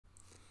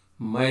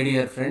My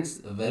dear friends,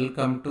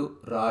 welcome to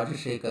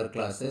SEKAR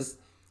classes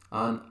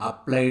on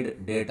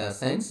applied data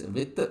science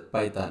with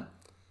Python.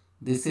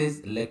 This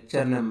is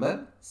lecture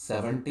number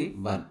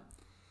 71.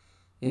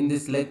 In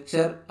this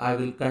lecture, I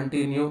will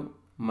continue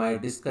my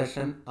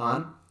discussion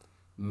on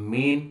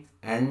mean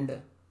and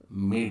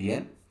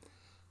median.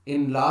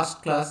 In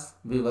last class,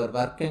 we were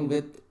working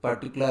with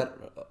particular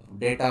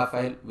data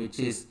file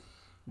which is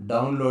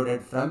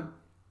downloaded from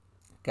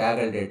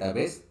Kaggle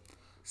database.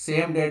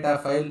 Same data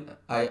file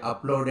I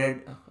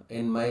uploaded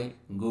in my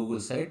Google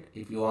site.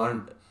 If you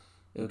want,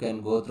 you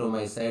can go through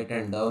my site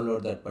and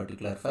download that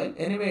particular file.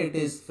 Anyway, it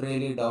is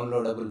freely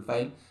downloadable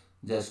file.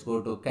 Just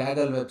go to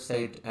Kaggle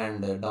website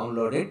and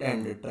download it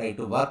and try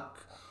to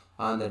work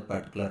on that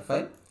particular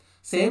file.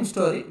 Same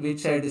story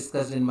which I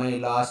discussed in my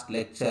last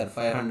lecture,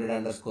 500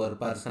 underscore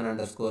person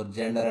underscore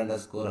gender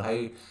underscore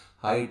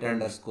height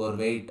underscore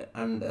weight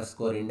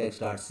underscore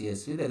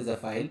index.csv. There is a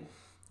file.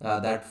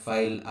 That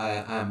file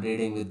I am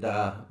reading with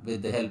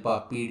the help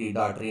of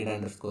pd.read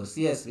underscore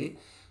csv.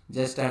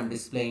 Just I am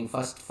displaying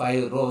first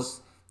 5 rows.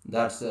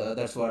 That's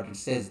what it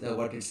says.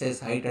 What it says,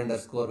 height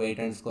underscore weight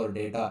underscore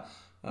data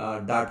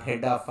dot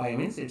head of 5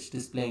 means it's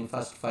displaying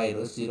first 5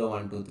 rows, 0,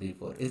 1, 2, 3,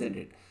 4, isn't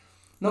it?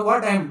 Now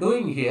what I am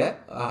doing here,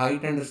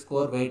 height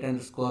underscore weight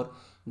underscore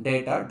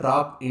data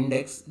drop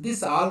index.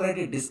 This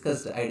already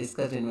discussed. I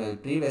discussed in my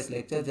previous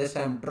lecture. Just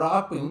I am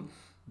dropping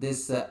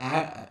this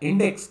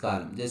index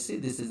column. Just see,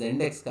 this is the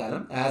index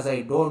column. As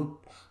I don't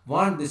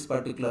want this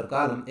particular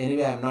column,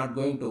 anyway I am not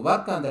going to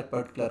work on that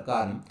particular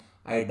column.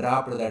 I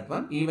dropped that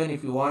one. Even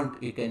if you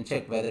want, you can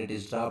check whether it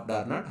is dropped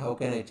or not. How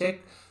can I check?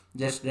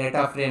 Just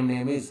data frame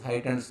name is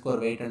height underscore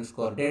weight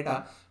underscore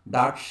data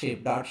dot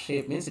shape. Dot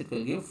shape means it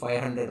will give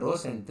 500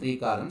 rows and 3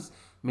 columns.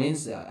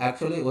 Means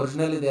actually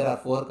originally there are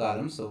 4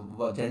 columns.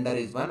 So gender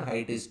is 1,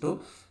 height is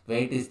 2,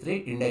 weight is 3,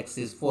 index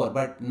is 4.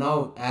 But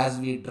now as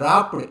we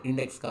dropped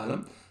index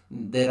column,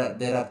 there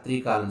are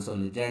 3 columns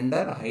only: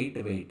 gender, height,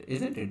 weight,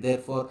 isn't it?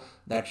 Therefore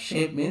that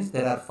shape means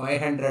there are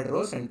 500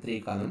 rows and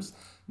 3 columns.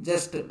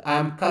 Just I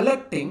am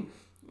collecting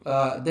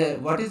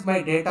what is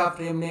my data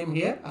frame name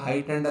here?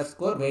 Height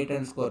underscore weight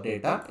underscore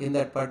data. In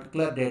that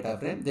particular data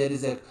frame there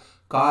is a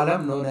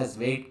column known as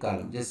weight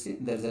column. Just see,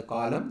 there is a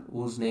column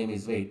whose name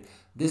is weight.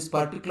 This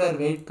particular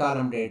weight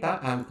column data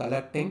I am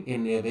collecting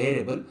in a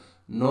variable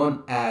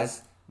known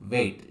as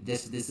weight.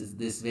 Just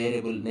this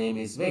variable name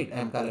is weight. I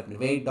am collecting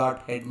weight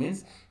dot head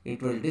means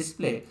it will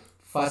display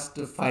first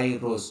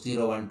 5 rows,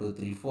 0, 1, 2,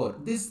 3, 4.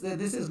 This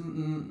is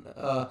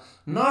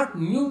not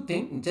new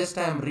thing. Just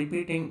I am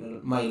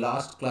repeating my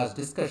last class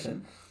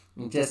discussion.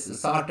 Just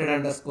sorted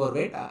underscore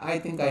weight. I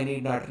think I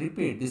need not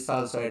repeat. This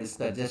also I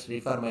discussed. Just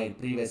refer my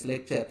previous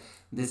lecture.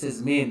 This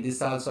is mean.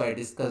 This also I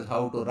discussed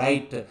how to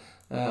write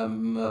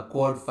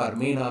code for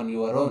mean on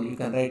your own. You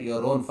can write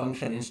your own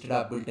function instead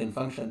of built-in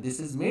function. This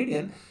is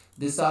median.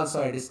 This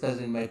also I discussed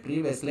in my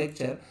previous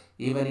lecture.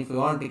 Even if you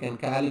want, you can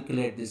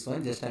calculate this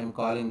one. Just I am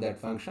calling that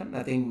function.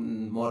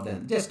 Nothing more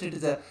than just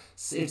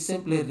it's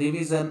simply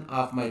revision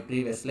of my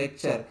previous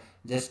lecture.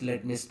 Just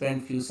let me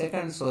spend few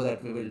seconds so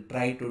that we will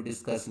try to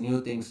discuss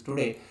new things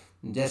today.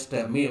 Just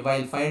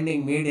while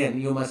finding median,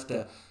 you must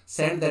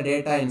send the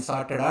data in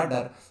sorted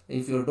order.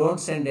 If you don't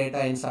send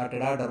data in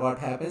sorted order, what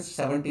happens?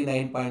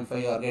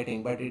 79.5 you are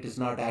getting, but it is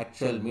not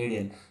actual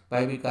median.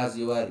 Why? Because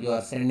you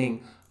are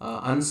sending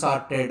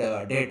unsorted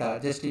data.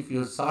 Just if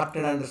you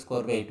sorted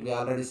underscore weight, we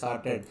already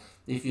sorted.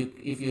 If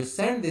you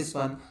send this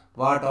one,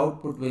 what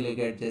output will you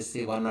get? Just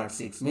say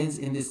 106. Means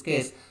in this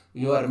case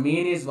your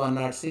mean is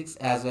 106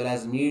 as well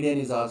as median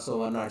is also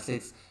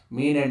 106.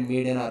 Mean and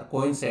median are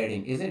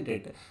coinciding, isn't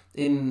it?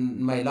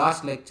 In my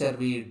last lecture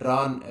we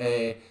drawn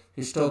a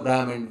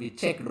histogram and we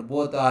checked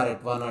both are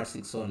at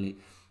 106 only.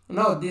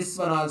 Now this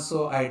one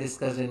also I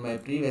discussed in my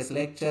previous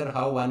lecture,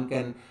 how one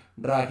can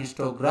draw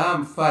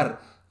histogram for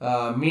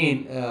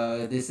mean.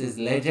 This is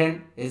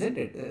legend, isn't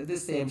it?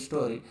 This same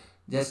story.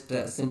 Just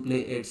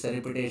simply it's a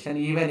repetition.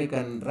 Even you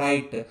can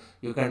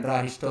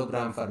draw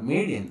histogram for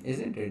median,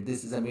 isn't it?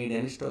 This is a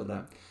median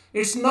histogram.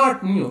 It's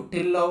not new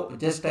till now.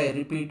 Just I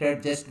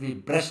repeated. Just we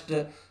brushed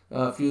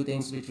a few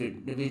things which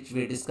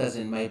we discussed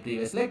in my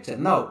previous lecture.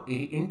 Now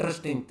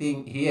interesting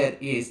thing here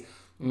is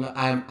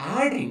I am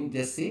adding.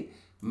 Just see,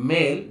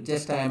 male.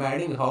 Just I am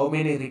adding how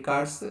many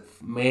records?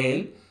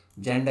 Male.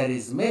 Gender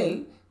is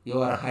male.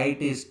 Your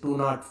height is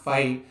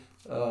 205.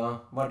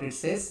 What it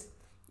says?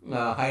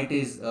 Height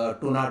is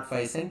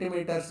 205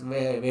 centimeters,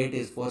 weight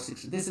is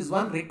 460. This is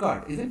one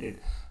record, isn't it?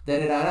 There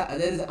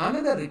is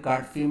another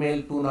record,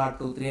 female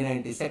 202,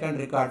 390. Second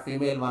record,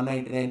 female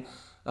 199,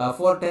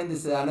 410.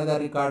 This is another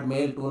record,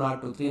 male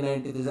 202,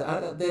 390. This is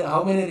another,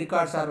 how many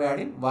records are we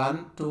adding?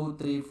 1, 2,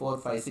 3, 4,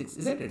 5, 6,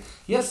 isn't it?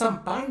 Here some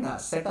pandas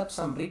set up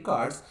some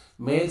records,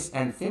 males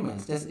and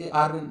females. Yes, they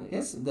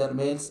are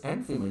males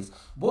and females.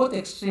 Both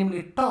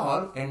extremely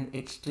tall and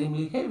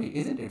extremely heavy,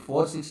 isn't it?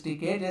 460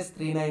 kgs,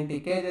 390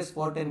 kgs,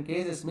 410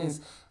 kgs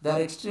means they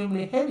are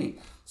extremely heavy.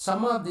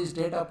 Some of these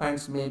data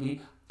points may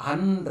be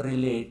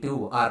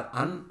unrelative or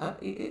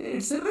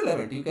it's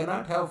irrelevant. You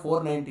cannot have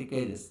 490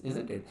 cages,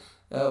 isn't it?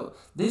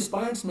 These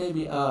points may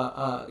be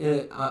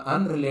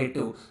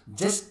unrelative,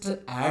 just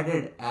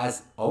added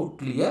as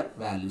outlier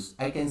values.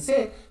 I can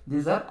say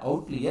these are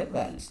outlier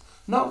values.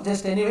 Now,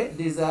 just anyway,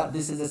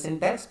 this is the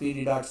syntax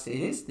pd dot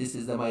series. This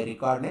is my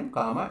record name,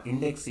 comma,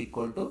 index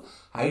equal to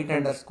height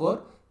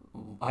underscore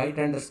weight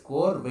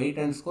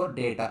underscore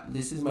data.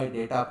 This is my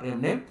data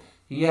frame name.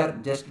 Here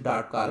just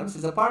dot columns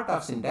is a part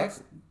of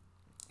syntax.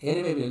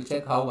 Anyway, we will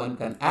check how one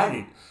can add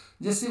it.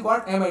 Just see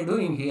what am I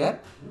doing here.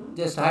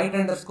 Just height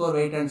underscore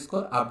weight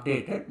underscore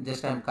updated.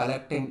 Just I am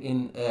collecting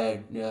in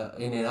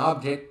an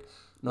object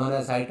known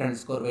as height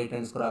underscore weight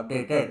underscore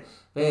updated,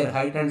 where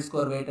height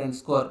underscore weight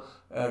underscore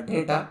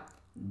data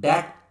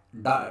that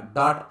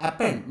dot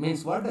append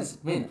means, what does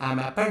it mean? I am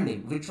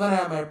appending. Which one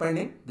I am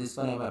appending? This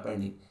one I am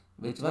appending.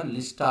 Which one?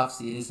 List of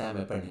series I am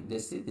appending.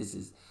 Just see, this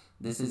is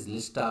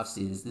list of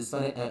series. This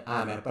one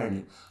I am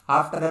appending.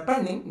 After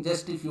appending,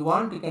 just if you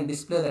want, you can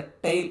display the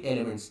tail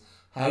elements.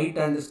 Height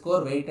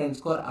underscore weight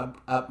underscore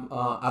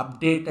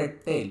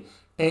updated tail.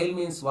 Tail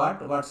means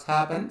what? What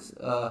happens?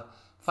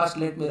 First,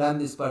 let me run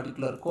this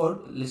particular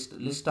code.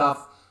 List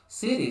of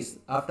series.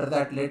 After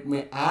that, let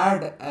me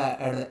add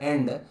at the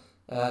end.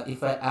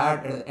 If I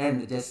add at the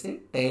end, just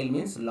see, tail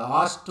means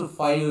last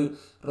 5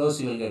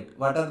 rows you will get.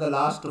 What are the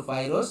last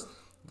 5 rows?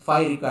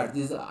 5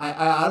 records.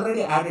 I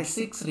already added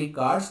 6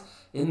 records.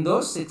 In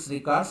those 6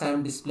 records, I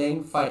am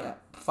displaying 5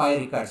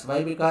 records.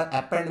 Why? Because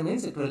append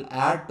means it will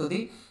add to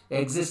the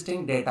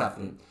existing data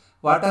frame.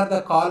 What are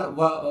the column?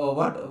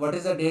 What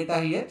is the data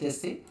here?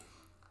 Just see,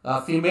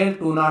 female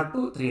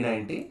 202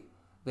 390.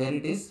 Where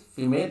it is?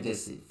 Female.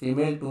 Just see,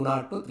 female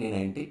 202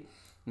 390.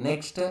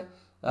 Next,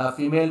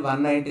 female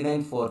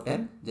 199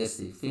 410. Just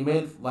see,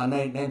 female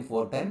 199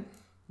 410.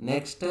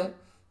 Next,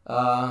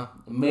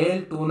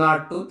 male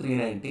 202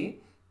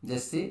 390.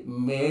 Just see,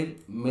 male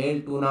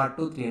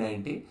 202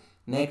 390.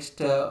 Next,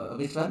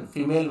 which one?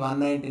 Female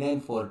 199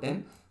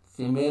 410.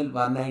 Female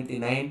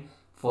 199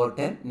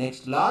 410.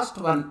 Next, last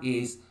one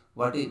is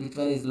which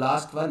one is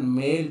last one?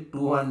 Male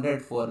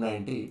 200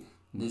 490.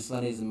 This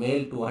one is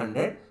male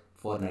 200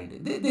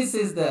 490. This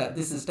is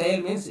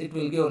tail means it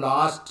will give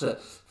last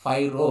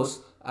 5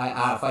 rows.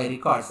 5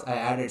 records. I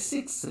added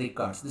 6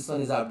 records. This one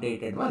is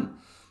updated one.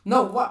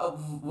 Now,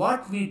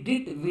 what we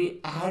did, we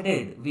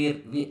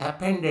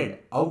appended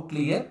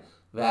outlier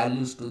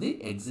values to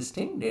the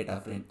existing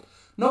data frame.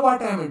 Now,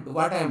 what I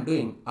am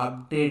doing,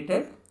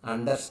 updated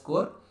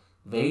underscore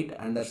weight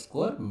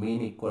underscore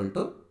mean equal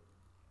to,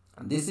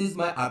 this is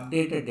my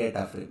updated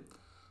data frame.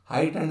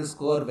 Height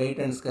underscore weight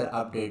underscore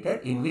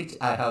updated, in which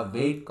I have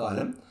weight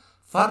column.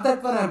 For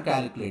that one, I am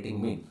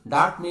calculating mean.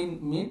 Dot mean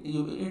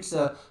it's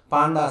a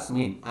pandas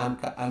mean. I'm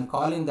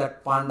calling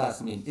that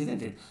pandas mean,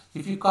 isn't it?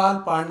 If you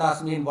call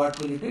pandas mean, what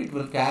will it do? It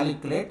will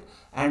calculate,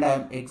 and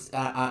I'm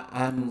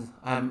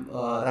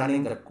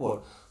running the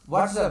code.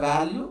 What's the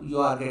value you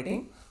are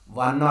getting?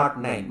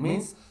 109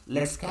 means,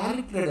 let's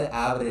calculate the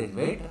average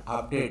weight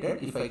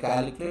updated. If I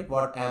calculate,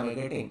 what am I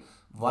getting?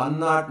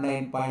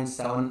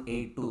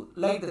 109.782,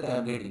 like that I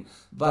am getting.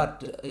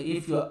 But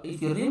if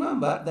you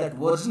remember that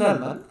original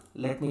one,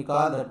 let me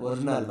call that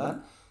original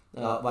one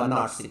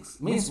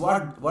 106. Means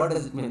what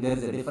does it mean? There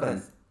is a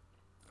difference.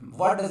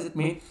 What does it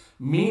mean?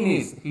 Mean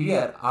is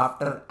here,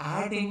 after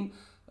adding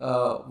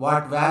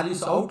what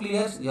values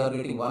outliers, you are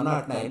getting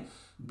 109.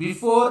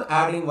 Before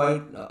adding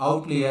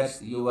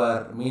outliers,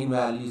 your mean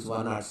value is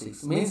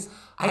 106. Means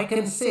I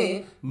can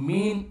say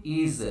mean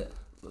is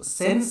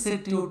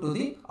sensitive to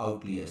the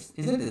outliers,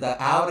 isn't it?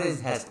 The average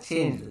has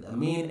changed, the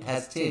mean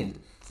has changed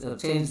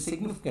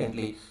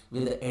significantly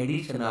with the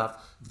addition of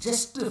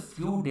just a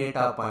few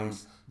data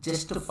points,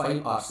 just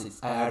 5 or 6.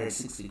 I added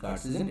 6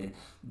 records, isn't it?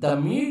 The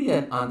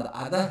median, on the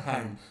other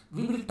hand,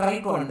 we will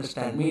try to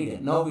understand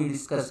median. Now we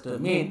discussed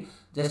mean.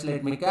 Just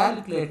let me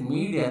calculate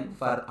median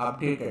for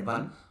updated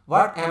one.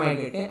 What am I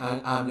getting?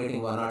 I am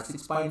getting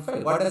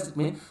 106.5. What does it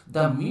mean?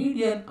 The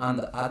median, on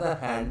the other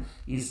hand,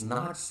 is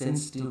not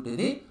sensitive to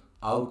the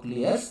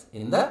outliers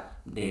in the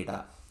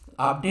data.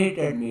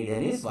 Updated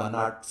median is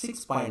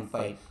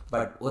 106.5,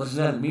 but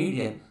original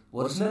median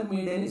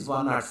is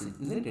 106,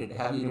 isn't it?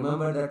 Have you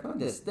remembered that one?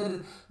 Yes,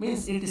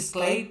 means it is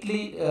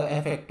slightly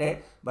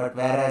affected, but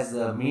whereas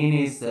mean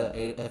is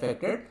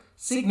affected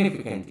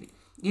significantly.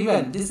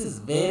 Even this is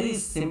very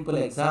simple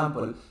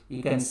example.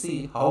 You can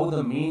see how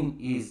the mean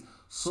is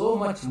so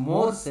much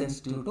more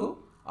sensitive to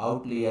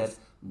outliers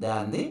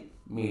than the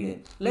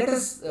median. Let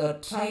us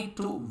try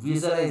to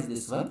visualize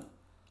this one.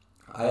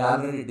 I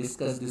already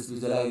discussed this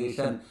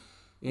visualization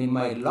in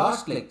my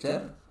last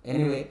lecture.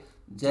 Anyway,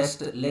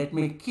 just let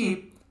me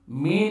keep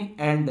mean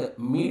and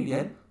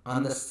median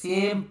on the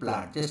same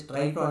plot. Just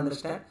try to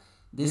understand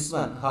this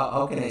one.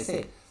 How can I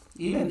say?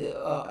 Even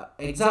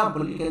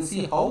example, you can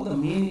see how the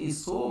mean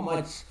is so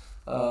much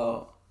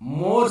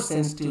more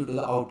sensitive to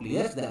the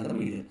outliers than the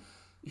median.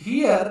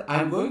 Here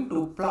I am going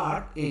to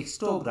plot a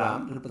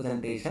histogram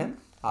representation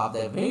of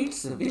the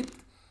weights with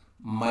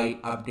my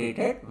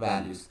updated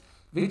values,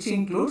 which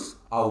includes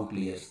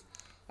outliers.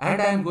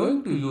 and I am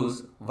going to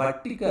use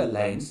vertical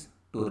lines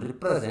to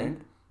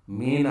represent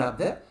mean of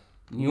the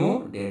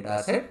new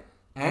data set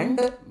and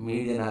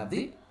median of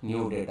the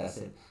new data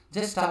set.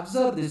 Just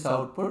observe this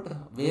output.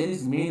 Where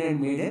is mean and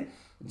median?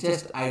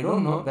 Just I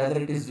don't know whether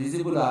it is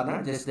visible or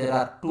not. Just there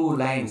are two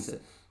lines.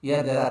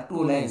 Here there are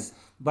two lines.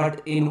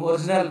 But in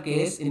original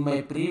case, in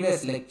my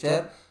previous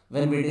lecture,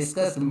 when we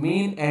discussed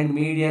mean and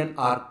median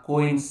are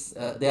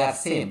they are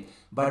same.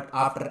 But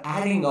after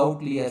adding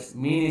outliers,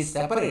 mean is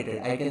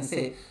separated. I can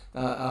say,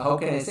 how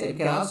can I say? You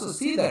can also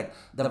see that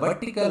the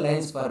vertical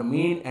lines for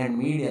mean and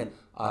median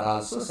are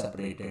also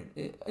separated.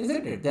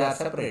 Isn't it? They are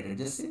separated.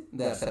 Just see,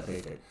 they are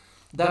separated.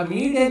 The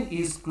median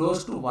is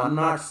close to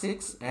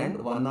 106 and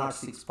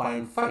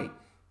 106.5.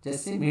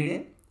 Just see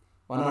median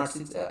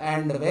 106,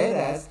 and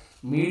whereas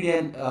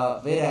median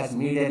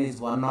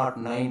is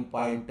 109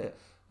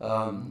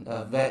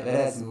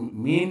 whereas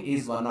mean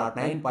is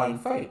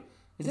 109.5.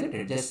 Isn't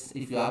it? Just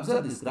if you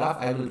observe this graph,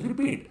 I will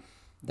repeat.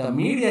 The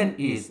median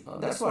is,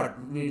 that's what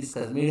we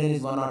discussed, median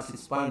is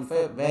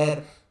 106.5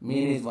 where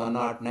mean is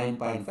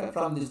 109.5.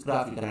 From this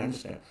graph you can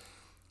understand.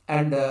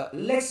 And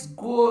let's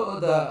go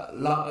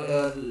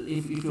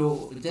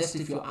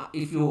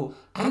if you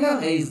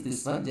analyze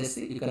this one, just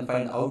see, you can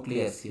find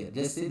outliers here.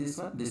 Just see this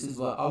one, this is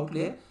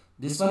outlier.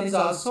 This one is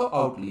also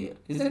outlier,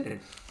 isn't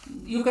it?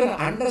 You can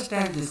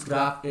understand this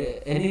graph.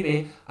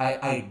 Anyway,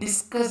 I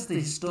discussed the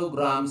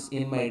histograms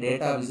in my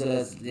data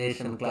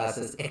visualization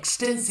classes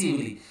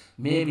extensively.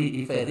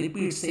 Maybe if I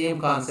repeat same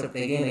concept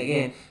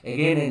again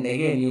and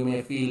again, you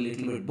may feel a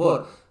little bit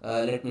bored.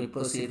 Let me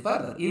proceed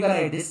further. Even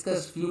I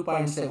discussed few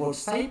points about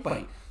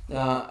SciPy.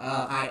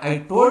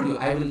 I told you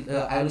I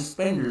will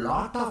spend a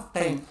lot of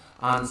time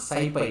on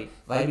SciPy.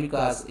 Why?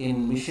 Because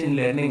in machine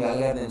learning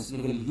algorithms we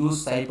will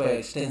use SciPy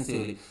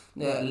extensively.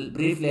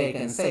 Briefly, I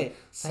can say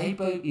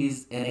SciPy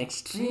is an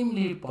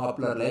extremely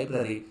popular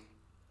library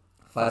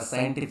for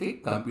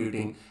scientific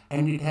computing,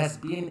 and it has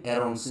been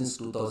around since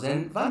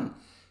 2001.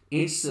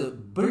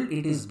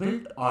 It is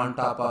built on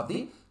top of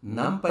the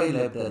NumPy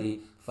library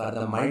for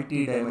the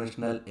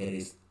multi-dimensional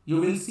arrays. You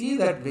will see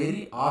that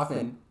very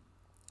often,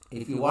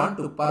 if you want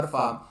to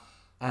perform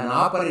an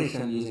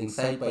operation using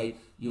SciPy,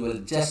 you will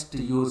just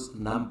use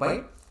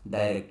NumPy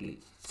directly.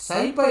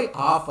 SciPy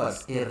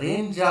offers a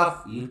range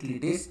of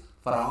utilities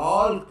for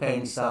all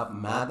kinds of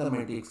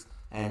mathematics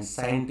and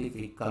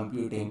scientific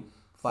computing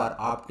for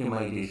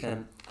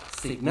optimization,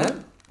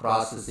 signal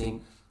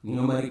processing,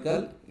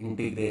 numerical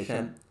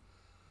integration,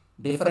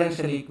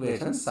 differential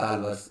equation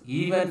solvers.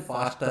 Even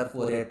faster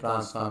Fourier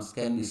transforms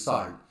can be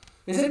solved.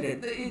 Isn't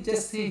it? You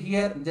just see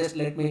here, just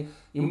let me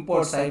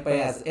import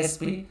SciPy as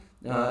SP,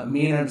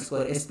 mean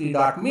underscore SP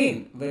dot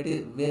mean. Where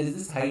is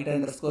this height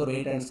underscore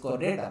weight underscore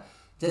data?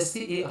 Just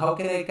see how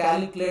can I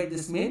calculate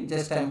this mean?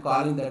 Just I am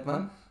calling that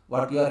one.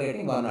 What you are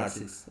getting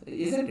 106,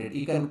 isn't it?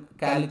 You can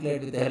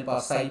calculate with the help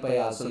of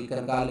SciPy also. You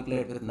can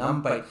calculate with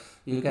NumPy.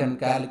 You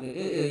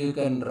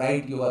can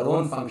write your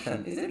own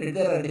function, isn't it?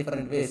 There are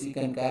different ways you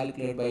can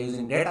calculate by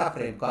using data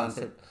frame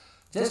concept.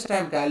 Just I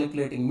am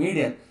calculating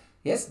median.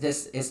 Yes,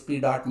 just SP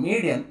dot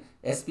median.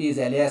 SP is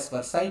alias for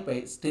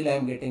SciPy. Still I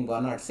am getting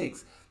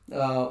 106.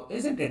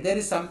 Isn't it? There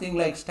is something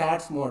like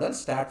stats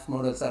models. Stats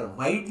models are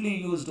widely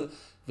used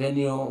when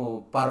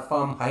you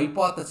perform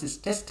hypothesis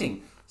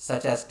testing,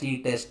 such as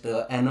t-test,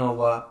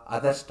 ANOVA.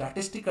 Other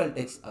statistical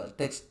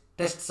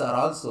tests are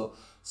also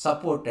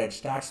supported.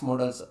 Stats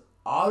models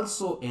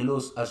also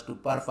allows us to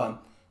perform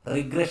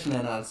regression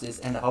analysis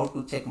and how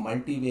to check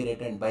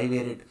multivariate and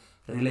bivariate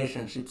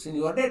relationships in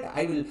your data.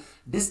 I will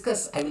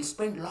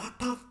spend a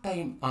lot of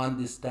time on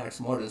these stats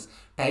models.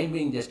 Time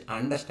being, just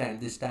understand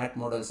these stat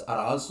models are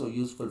also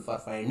useful for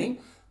finding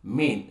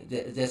mean.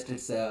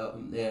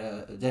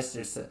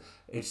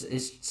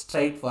 It's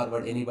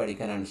straightforward. Anybody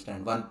can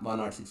understand.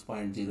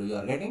 106.0 you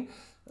are getting.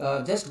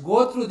 Just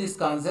go through these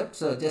concepts.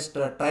 Just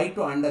try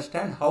to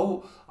understand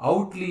how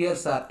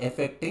outliers are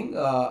affecting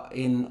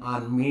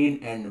on mean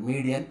and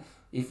median.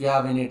 If you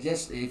have any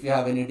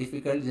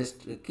difficulty,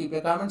 just keep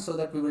a comment so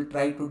that we will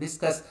try to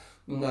discuss.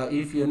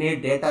 If you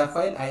need data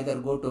file, either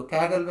go to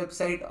Kaggle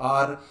website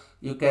or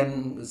you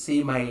can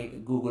see my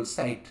Google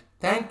site.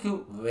 Thank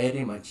you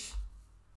very much.